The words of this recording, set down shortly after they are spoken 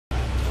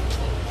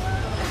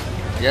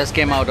Just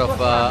came out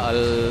of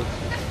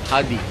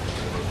Al-Haadi.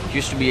 It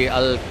used to be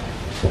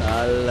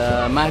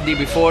Al-Mahdi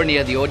before,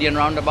 near the Odeon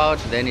roundabout.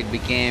 Then it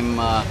became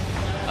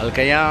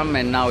Al-Qayaam,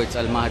 and now it's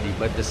Al-Mahdi.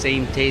 But the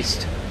same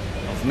taste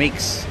of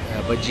mix,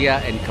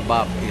 bhajia and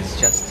kebab is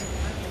just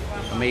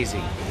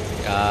amazing.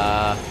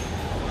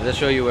 I'll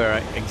show you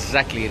where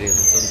exactly it is.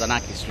 It's on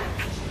Zanaki Street.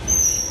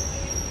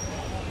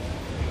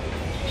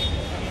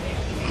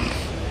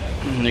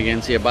 You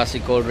can see a Basi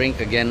cold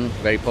drink, again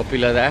very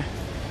popular there.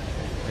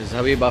 This is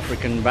Habib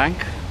African Bank.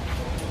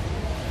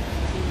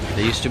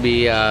 There used to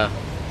be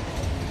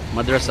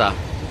madrasa.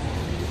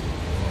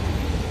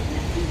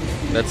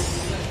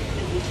 That's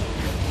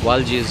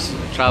Walji's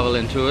Travel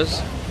and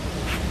Tours.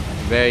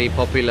 Very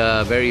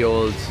popular, very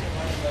old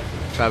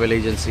travel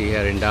agency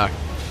here in Dar.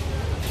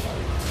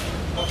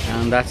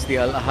 And that's the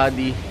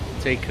Al-Haadi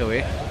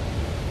takeaway.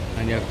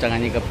 And you have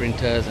Tanganyika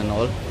printers and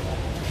all.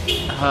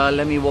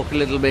 Let me walk a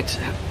little bit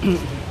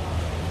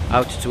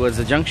out towards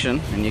the junction,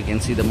 and you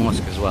can see the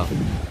mosque as well.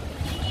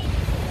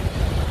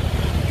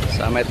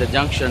 So I'm at the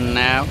junction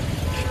now.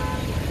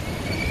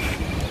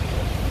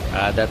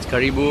 That's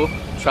Karibu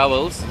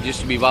Travels. It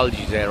used to be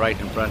Walji there right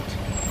in front.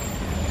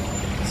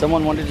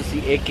 Someone wanted to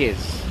see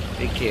AKs.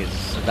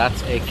 So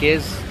that's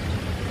AKs.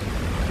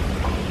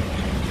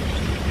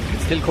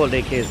 It's still called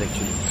AKs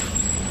actually.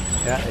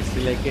 Yeah, it's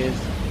still AKs.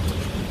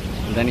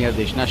 And then you have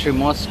the Ithna-asheri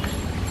mosque.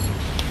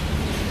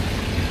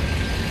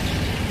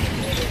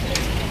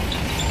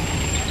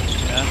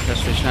 Yeah,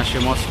 that's the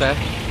Ithna-asheri mosque there.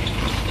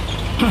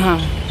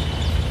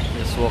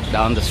 Just walk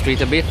down the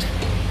street a bit.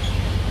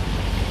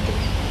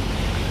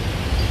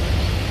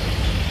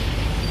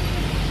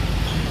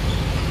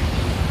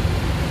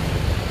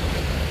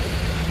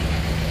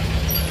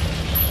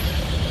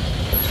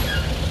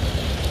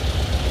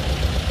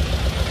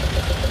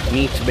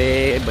 Meat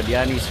Bay,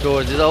 Badiani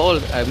stores. These are all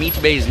Meat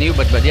Bay is new,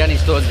 but Badiani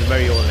stores is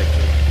very old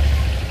actually.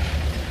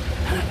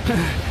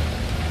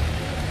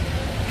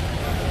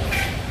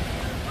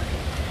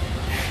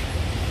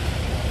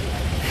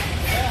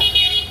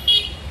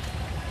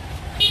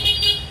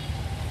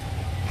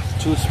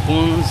 Two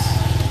Spoons.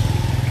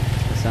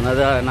 It's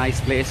another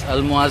nice place.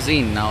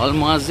 Al-Muazzin. Now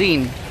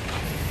Al-Muazzin,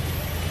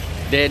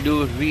 they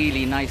do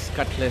really nice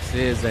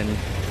cutlasses and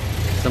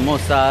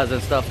samosas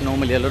and stuff.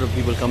 Normally a lot of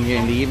people come here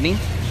in the evening,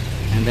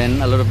 and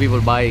then a lot of people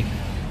buy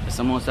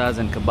samosas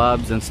and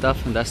kebabs and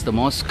stuff, and that's the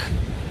mosque.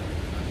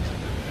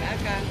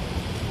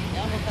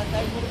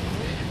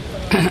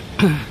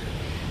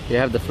 You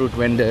have the fruit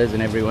vendors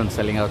and everyone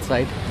selling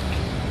outside.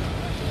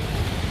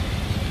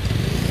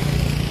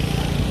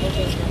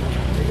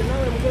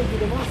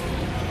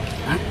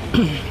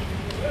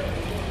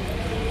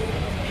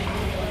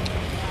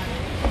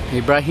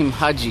 Ibrahim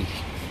Haji,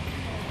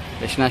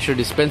 the Ithna-asheri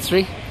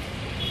dispensary.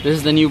 This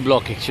is the new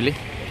block actually.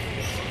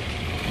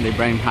 The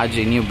Ibrahim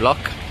Haji new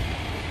block.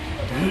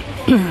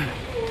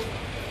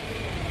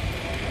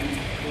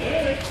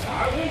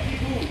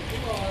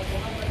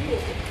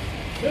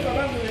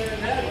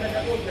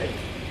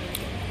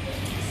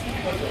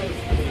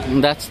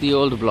 And that's the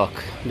old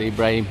block, the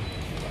Ibrahim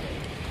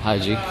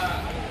Haji.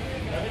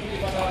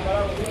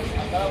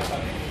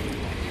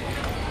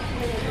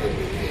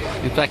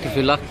 In fact, if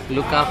you look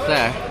up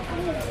there,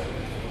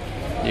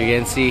 you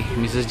can see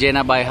Mrs.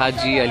 Jainabai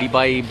Haji, Ali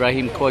Bhai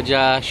Ibrahim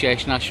Khoja, Shia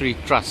Ithna-asheri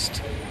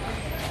Trust.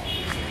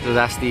 So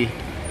that's the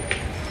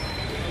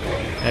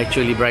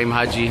actual Ibrahim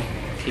Haji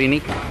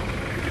clinic.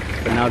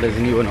 But now there's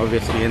a new one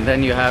obviously. And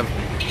then you have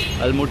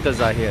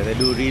Al-Murtaza here. They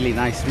do really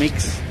nice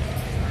mix.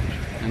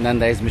 And then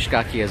there's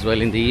Mishkaki as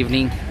well in the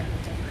evening.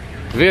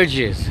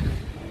 Virges.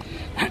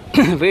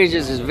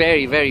 Virges is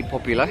very, very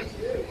popular.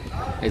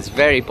 It's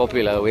very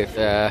popular with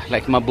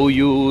like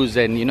Mabuyus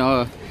and you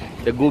know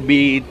the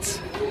Gubits,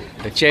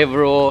 the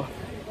Chevro.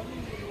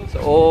 So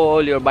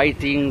all your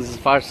bitings,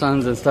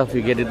 farsans and stuff,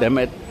 you get them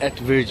at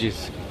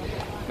Virges.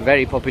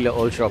 Very popular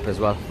old shop as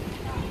well.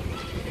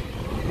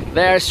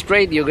 There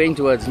straight you're going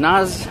towards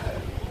Naz.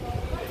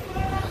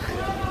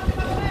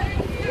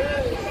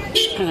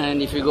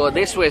 And if you go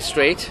this way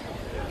straight,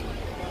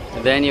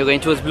 then you're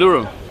going towards Blue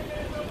Room.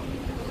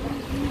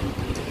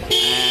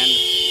 And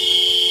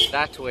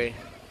that way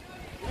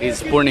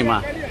is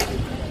Purnima.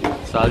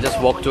 So I'll just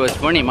walk towards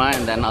Purnima,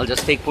 and then I'll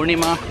just take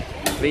Purnima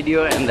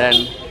video and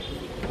then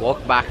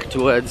walk back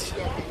towards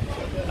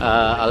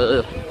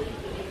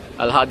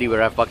Al-Haadi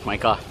where I've parked my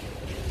car.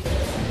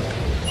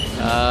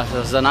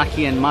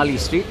 Zanaki and Mali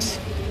streets.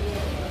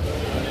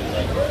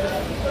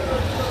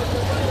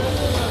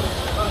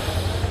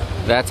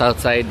 That's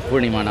outside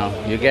Purnima now.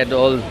 You get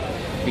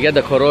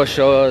the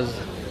koroshos,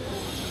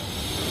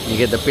 you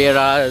get the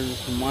peras,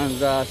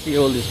 manza, see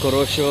all this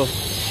korosho,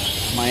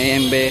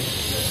 maembe.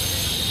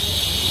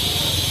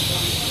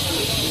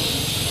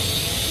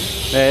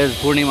 There's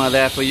Purnima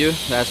there for you.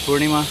 That's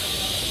Purnima.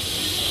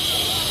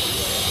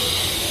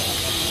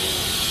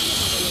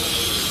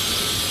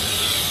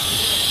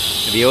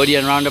 The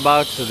Odeon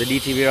roundabout, so the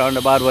DTV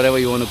roundabout, whatever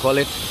you want to call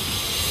it.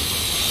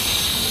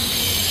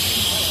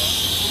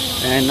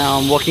 And now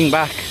I'm walking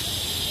back.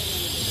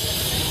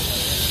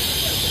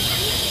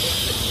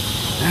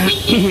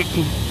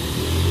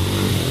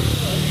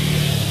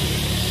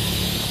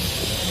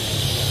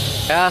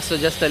 Yeah, so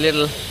just a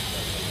little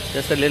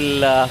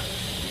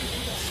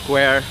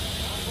square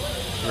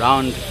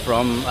round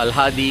from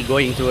Al-Haadi,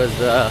 going towards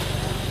the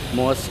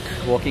mosque,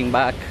 walking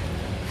back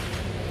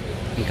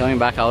and coming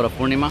back out of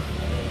Purnima.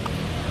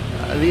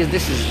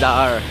 This is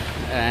Dar,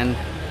 and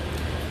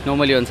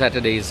normally on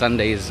Saturdays,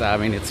 Sundays, I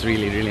mean, it's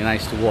really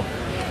nice to walk.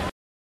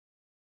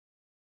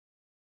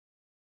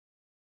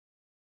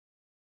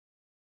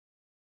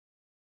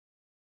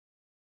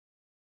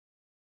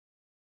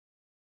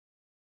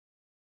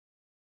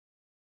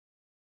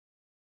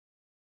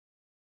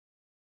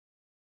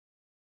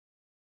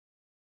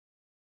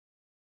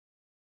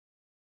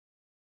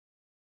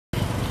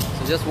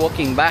 So just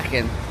walking back,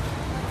 and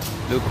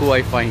look who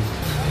I find.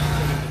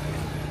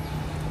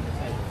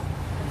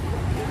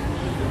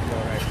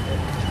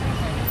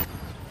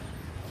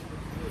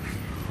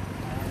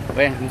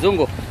 Weh,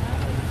 Mzungu.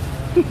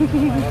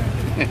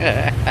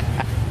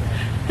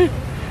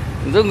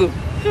 Mzungu.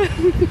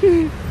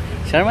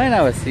 Sharmai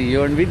na basi,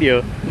 you're on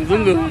video.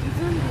 Mzungu.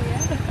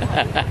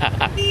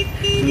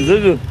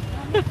 Mzungu.